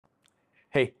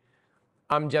Hey,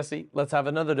 I'm Jesse. Let's have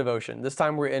another devotion. This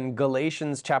time we're in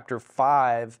Galatians chapter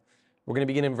 5. We're going to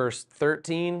begin in verse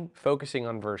 13, focusing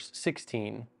on verse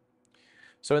 16.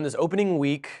 So in this opening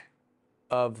week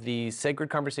of the Sacred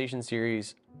Conversation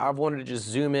series, I've wanted to just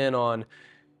zoom in on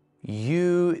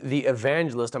you, the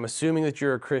evangelist. I'm assuming that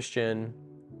you're a Christian.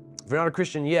 If you're not a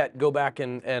Christian yet, go back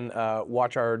and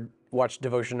watch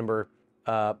devotion number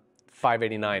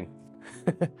 589,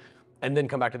 and then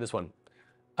come back to this one.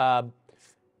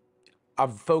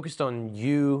 I've focused on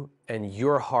you and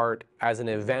your heart as an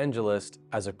evangelist,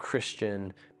 as a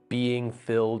Christian, being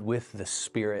filled with the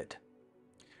Spirit.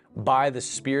 By the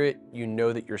Spirit, you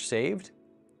know that you're saved.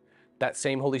 That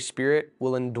same Holy Spirit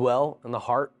will indwell in the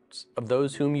hearts of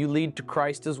those whom you lead to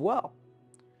Christ as well.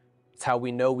 It's how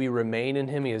we know we remain in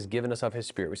Him. He has given us of His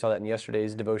Spirit. We saw that in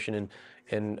yesterday's devotion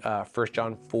in 1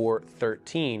 John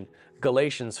 4:13.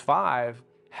 Galatians 5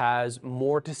 has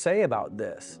more to say about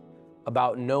this,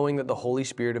 about knowing that the Holy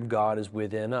Spirit of God is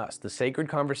within us. The sacred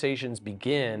conversations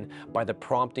begin by the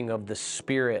prompting of the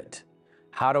Spirit.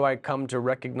 How do I come to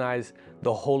recognize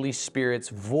the Holy Spirit's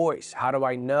voice? How do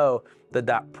I know that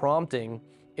that prompting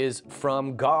is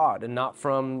from God and not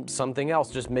from something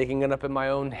else, just making it up in my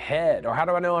own head? Or how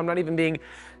do I know I'm not even being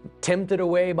tempted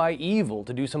away by evil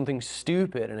to do something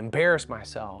stupid and embarrass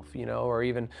myself, or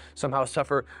even somehow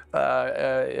suffer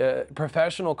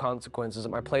professional consequences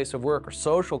at my place of work, or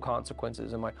social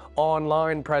consequences in my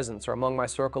online presence or among my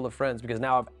circle of friends, because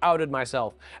now I've outed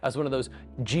myself as one of those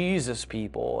Jesus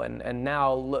people, and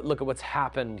now look at what's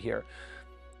happened here.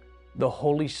 The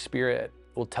Holy Spirit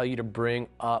will tell you to bring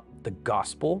up the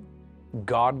gospel.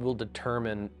 God will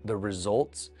determine the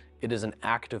results. It is an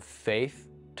act of faith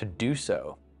to do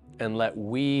so. And let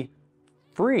we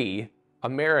free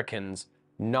Americans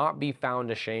not be found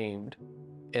ashamed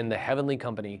in the heavenly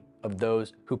company of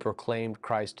those who proclaimed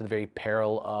Christ to the very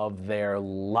peril of their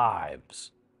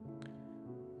lives.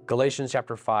 Galatians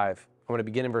chapter 5. I'm going to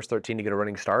begin in verse 13 to get a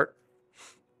running start.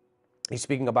 He's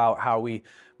speaking about how we've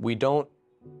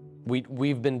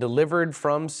been delivered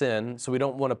from sin, so we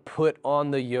don't want to put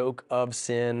on the yoke of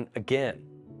sin again.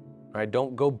 Right?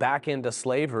 Don't go back into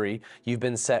slavery. You've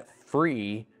been set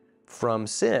free from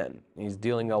sin. He's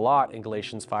dealing a lot in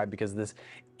Galatians 5 because this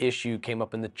issue came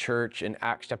up in the church in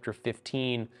Acts chapter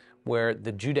 15, where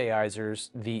the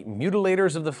Judaizers, the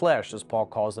mutilators of the flesh, as Paul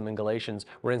calls them in Galatians,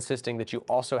 were insisting that you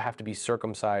also have to be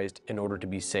circumcised in order to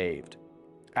be saved.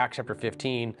 Acts chapter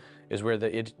 15 is where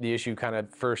the issue kind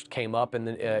of first came up in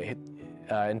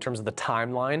terms of the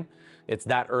timeline. It's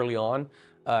that early on,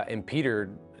 and Peter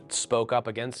spoke up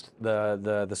against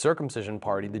the circumcision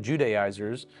party, the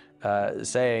Judaizers,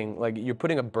 saying, like, you're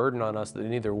putting a burden on us that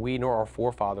neither we nor our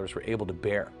forefathers were able to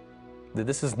bear.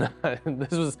 This is not.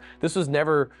 This is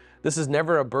never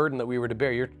a burden that we were to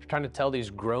bear. You're trying to tell these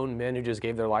grown men who just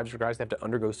gave their lives for Christ they have to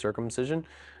undergo circumcision.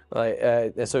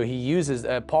 So he uses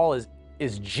Paul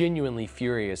is genuinely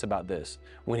furious about this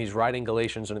when he's writing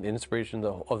Galatians under the inspiration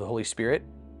of the Holy Spirit.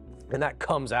 And that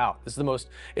comes out. It's the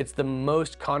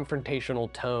most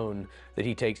confrontational tone that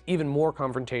he takes, even more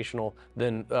confrontational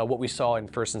than what we saw in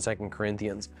 1st and 2nd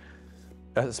Corinthians,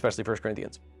 especially 1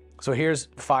 Corinthians. So here's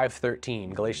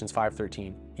 5:13, Galatians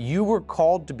 5:13. You were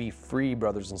called to be free,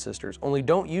 brothers and sisters. Only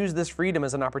don't use this freedom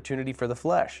as an opportunity for the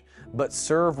flesh, but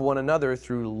serve one another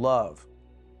through love.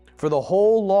 For the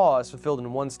whole law is fulfilled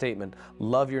in one statement: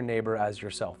 love your neighbor as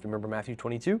yourself. Remember Matthew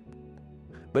 22?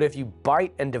 But if you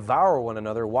bite and devour one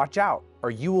another, watch out,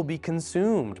 or you will be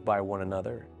consumed by one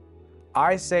another.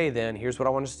 I say then, here's what I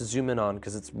want us to zoom in on,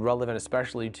 because it's relevant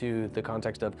especially to the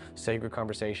context of sacred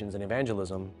conversations and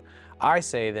evangelism. I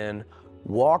say then,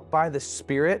 walk by the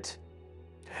Spirit,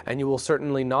 and you will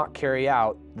certainly not carry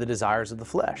out the desires of the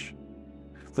flesh.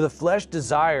 For the flesh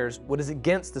desires what is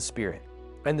against the Spirit,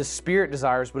 and the Spirit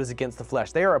desires what is against the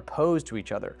flesh. They are opposed to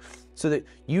each other, so that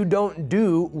you don't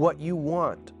do what you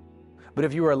want. But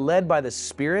if you are led by the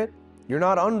Spirit, you're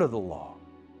not under the law.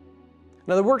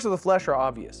 Now, the works of the flesh are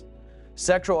obvious: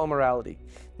 sexual immorality,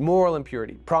 moral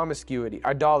impurity, promiscuity,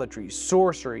 idolatry,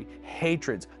 sorcery,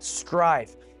 hatreds,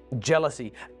 strife,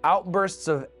 jealousy, outbursts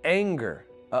of anger,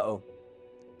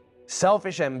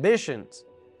 selfish ambitions,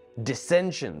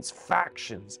 dissensions,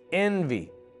 factions,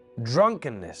 envy,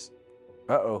 drunkenness,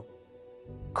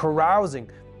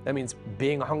 carousing. That means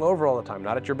being hungover all the time,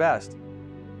 not at your best,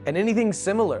 and anything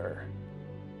similar.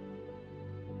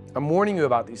 I'm warning you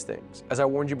about these things, as I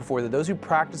warned you before, that those who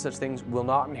practice such things will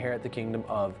not inherit the kingdom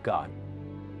of God.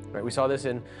 Right? We saw this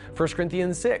in 1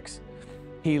 Corinthians 6.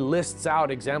 He lists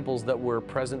out examples that were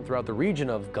present throughout the region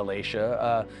of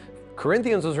Galatia.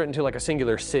 Corinthians was written to like a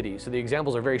singular city, so the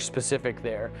examples are very specific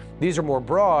there. These are more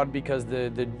broad because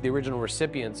the original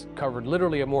recipients covered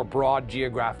literally a more broad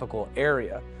geographical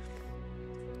area.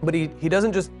 But he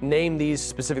doesn't just name these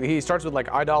specifically. He starts with like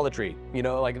idolatry,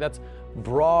 like that's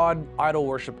broad idol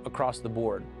worship across the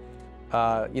board.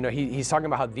 He's talking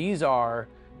about how these are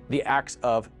the acts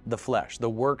of the flesh, the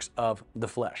works of the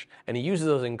flesh. And he uses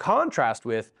those in contrast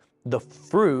with the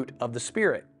fruit of the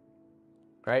Spirit,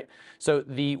 right? So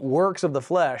the works of the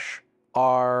flesh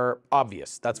are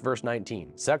obvious. That's verse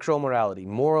 19. Sexual immorality,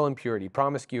 moral impurity,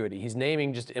 promiscuity. He's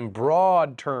naming just in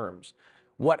broad terms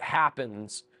what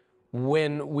happens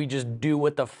when we just do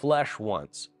what the flesh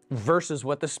wants versus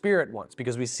what the Spirit wants.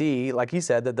 Because we see, like he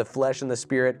said, that the flesh and the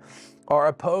Spirit are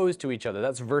opposed to each other.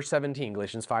 That's verse 17,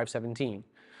 Galatians 5:17.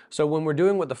 So when we're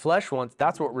doing what the flesh wants,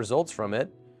 that's what results from it.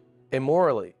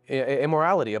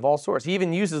 Immorality of all sorts. He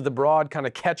even uses the broad kind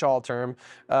of catch-all term,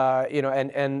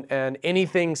 and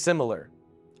anything similar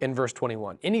in verse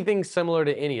 21. Anything similar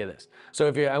to any of this. So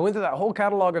if I went through that whole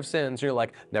catalog of sins, you're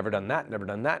like, never done that, never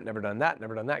done that, never done that,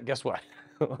 never done that. Guess what?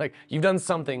 Like you've done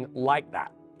something like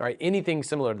that, right? Anything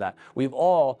similar to that. We've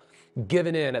all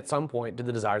given in at some point to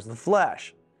the desires of the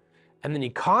flesh. And then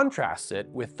he contrasts it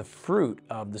with the fruit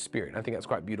of the Spirit. I think that's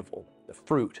quite beautiful. The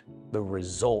fruit, the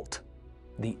result,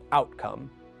 the outcome.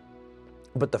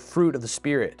 But the fruit of the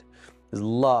Spirit is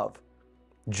love,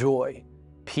 joy,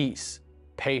 peace,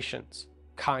 patience,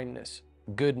 kindness,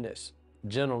 goodness,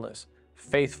 gentleness,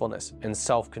 faithfulness, and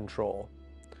self-control.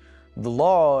 The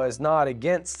law is not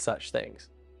against such things.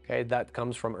 Okay, that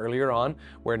comes from earlier on,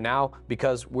 where now,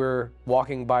 because we're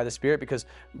walking by the Spirit, because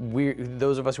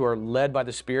those of us who are led by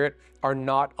the Spirit are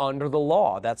not under the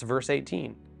law. That's verse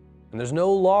 18. And there's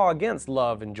no law against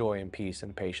love and joy and peace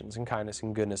and patience and kindness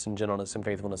and goodness and gentleness and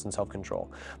faithfulness and self-control.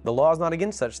 The law is not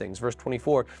against such things. Verse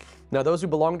 24, now those who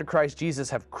belong to Christ Jesus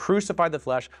have crucified the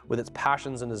flesh with its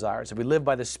passions and desires. If we live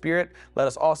by the Spirit, let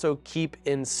us also keep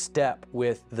in step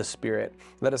with the Spirit.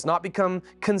 Let us not become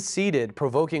conceited,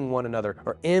 provoking one another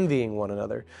or envying one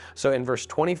another. So in verse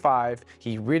 25,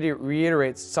 he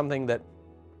reiterates something that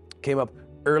came up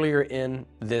earlier in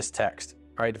this text.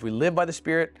 All right, if we live by the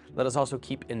Spirit, let us also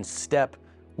keep in step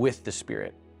with the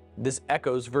Spirit. This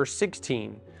echoes verse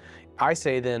 16. I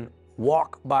say then,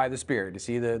 walk by the Spirit. You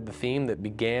see the theme that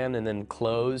began and then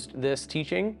closed this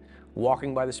teaching?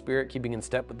 Walking by the Spirit, keeping in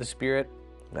step with the Spirit.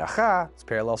 Aha, it's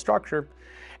parallel structure.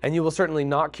 And you will certainly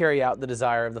not carry out the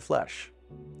desire of the flesh.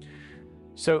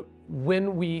 So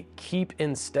when we keep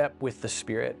in step with the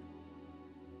Spirit,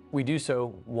 we do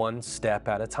so one step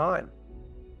at a time.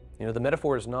 The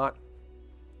metaphor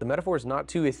is not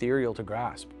too ethereal to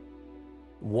grasp.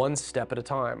 One step at a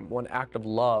time, one act of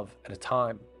love at a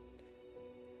time,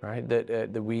 right?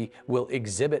 That we will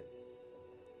exhibit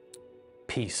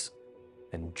peace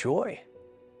and joy.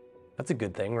 That's a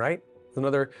good thing, right?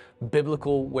 Another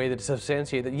biblical way to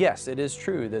substantiate that, yes, it is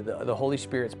true that the Holy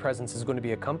Spirit's presence is going to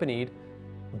be accompanied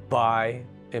by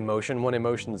emotion. One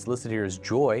emotion that's listed here is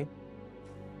joy,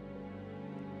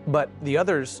 but the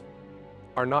others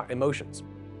are not emotions.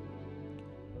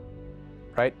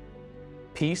 Right?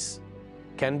 Peace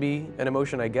can be an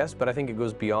emotion, I guess, but I think it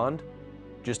goes beyond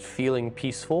just feeling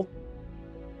peaceful.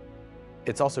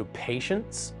 It's also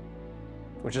patience,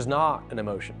 which is not an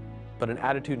emotion, but an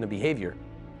attitude and a behavior.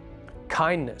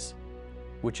 Kindness,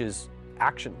 which is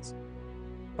actions,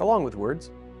 along with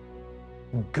words.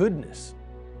 Goodness,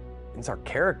 it's our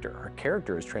character. Our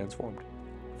character is transformed.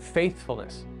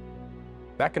 Faithfulness,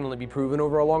 that can only be proven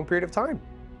over a long period of time.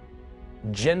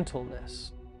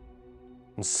 Gentleness,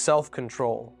 and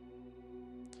self-control.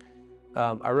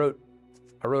 I wrote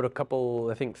a couple,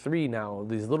 I think 3 now,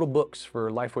 these little books for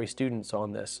Lifeway students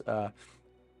on this.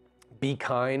 Be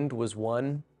Kind was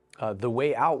one. The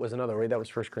Way Out was another. Right? That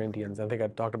was 1 Corinthians. I think I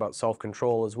talked about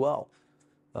self-control as well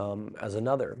as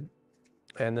another.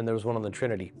 And then there was one on the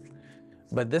Trinity.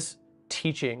 But this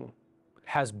teaching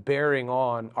has bearing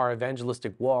on our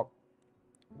evangelistic walk.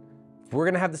 If we're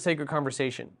going to have the sacred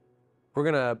conversation, we're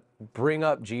going to bring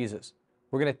up Jesus,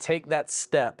 we're going to take that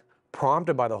step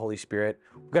prompted by the Holy Spirit.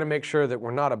 We've got to make sure that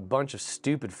we're not a bunch of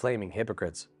stupid, flaming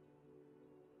hypocrites.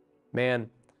 Man,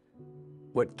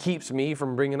 what keeps me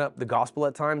from bringing up the gospel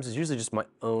at times is usually just my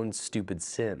own stupid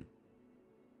sin.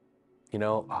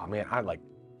 Oh man,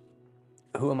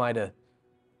 who am I to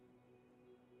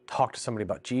talk to somebody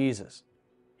about Jesus?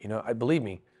 Believe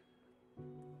me,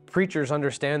 preachers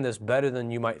understand this better than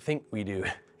you might think we do.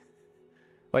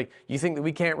 You think that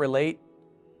we can't relate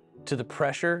to the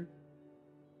pressure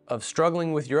of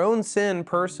struggling with your own sin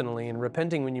personally and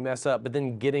repenting when you mess up, but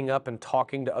then getting up and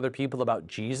talking to other people about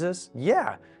Jesus?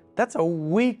 Yeah, that's a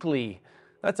weekly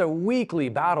That's a weekly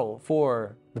battle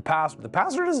for the pastor. The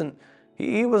pastor doesn't,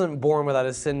 he wasn't born without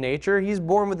a sin nature. He's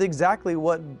born with exactly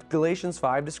what Galatians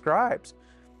 5 describes.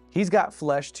 He's got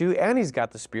flesh too, and he's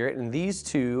got the Spirit, and these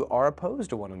two are opposed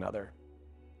to one another.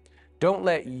 Don't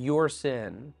let your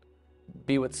sin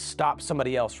be what stops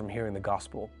somebody else from hearing the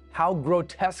gospel. How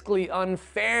grotesquely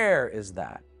unfair is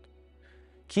that?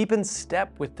 Keep in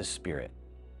step with the Spirit.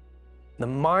 The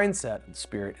mindset of the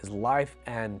Spirit is life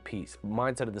and peace. The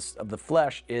mindset of the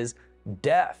flesh is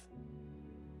death.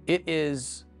 It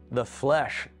is the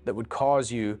flesh that would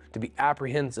cause you to be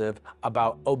apprehensive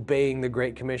about obeying the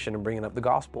Great Commission and bringing up the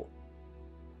gospel.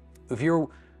 If you're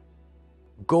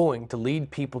going to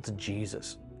lead people to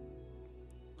Jesus,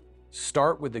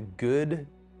 start with a good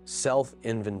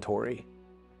self-inventory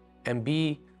and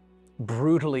be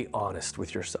brutally honest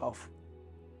with yourself.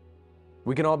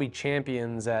 We can all be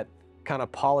champions at kind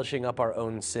of polishing up our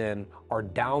own sin or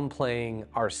downplaying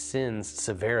our sin's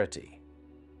severity.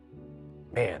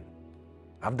 Man,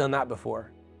 I've done that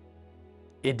before.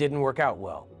 It didn't work out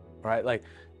well, right? Like,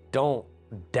 don't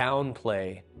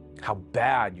downplay how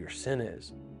bad your sin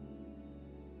is.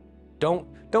 Don't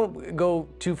go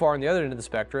too far on the other end of the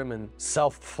spectrum and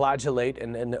self-flagellate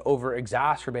and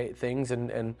over-exacerbate things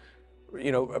and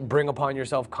bring upon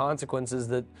yourself consequences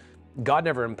that God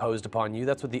never imposed upon you.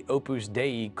 That's what the Opus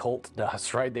Dei cult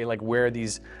does, right? They like wear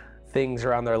these things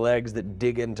around their legs that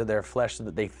dig into their flesh so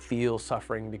that they feel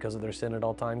suffering because of their sin at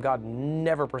all time. God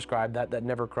never prescribed that. That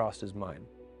never crossed his mind.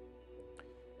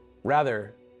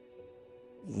 Rather,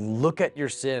 look at your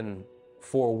sin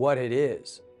for what it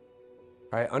is,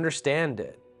 right? Understand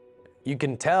it. You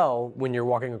can tell when you're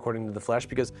walking according to the flesh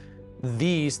because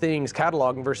these things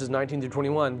cataloged in verses 19 through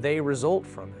 21, they result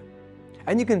from it.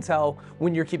 And you can tell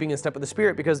when you're keeping in step with the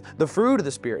Spirit because the fruit of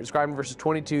the Spirit, described in verses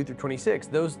 22 through 26,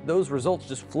 those results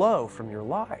just flow from your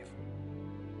life.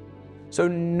 So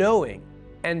knowing,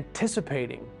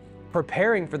 anticipating,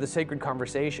 preparing for the sacred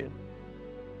conversation,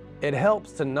 it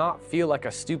helps to not feel like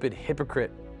a stupid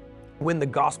hypocrite when the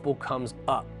gospel comes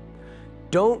up.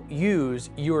 Don't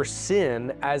use your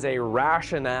sin as a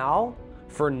rationale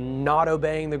for not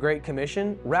obeying the Great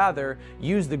Commission. Rather,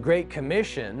 use the Great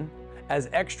Commission as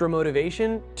extra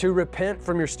motivation to repent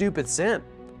from your stupid sin,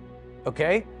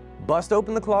 okay? Bust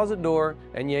open the closet door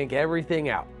and yank everything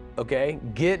out, okay?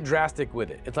 Get drastic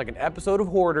with it. It's like an episode of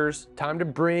Hoarders, time to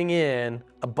bring in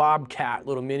a bobcat,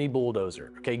 little mini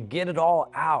bulldozer, okay? Get it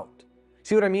all out.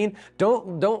 See what I mean?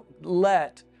 Don't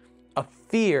let a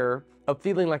fear of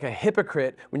feeling like a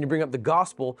hypocrite when you bring up the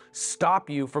gospel stop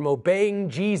you from obeying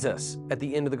Jesus at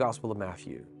the end of the Gospel of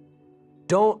Matthew.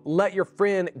 Don't let your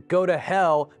friend go to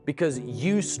hell because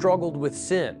you struggled with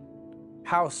sin.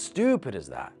 How stupid is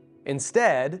that?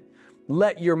 Instead,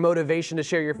 let your motivation to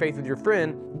share your faith with your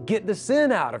friend get the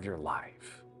sin out of your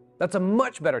life. That's a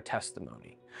much better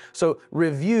testimony. So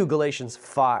review Galatians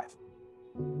 5.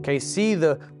 Okay, see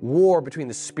the war between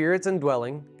the Spirit's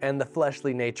indwelling and the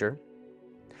fleshly nature.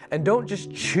 And don't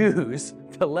just choose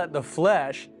to let the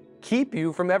flesh keep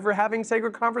you from ever having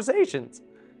sacred conversations.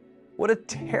 What a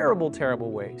terrible,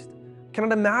 terrible waste.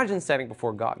 Cannot imagine standing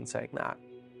before God and saying that.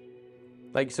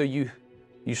 Like, so you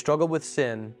struggled with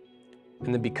sin,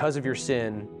 and then because of your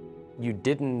sin, you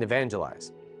didn't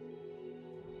evangelize.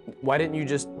 Why didn't you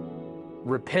just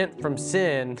repent from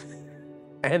sin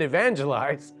and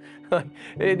evangelize?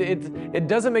 It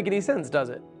doesn't make any sense, does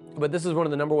it? But this is one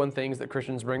of the number one things that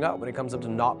Christians bring up when it comes up to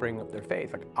not bringing up their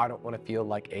faith. Like, I don't want to feel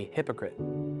like a hypocrite.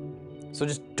 So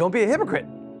just don't be a hypocrite.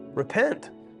 Repent.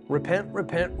 Repent,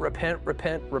 repent, repent,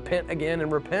 repent, repent again and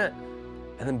repent.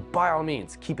 And then by all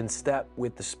means, keep in step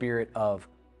with the Spirit of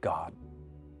God.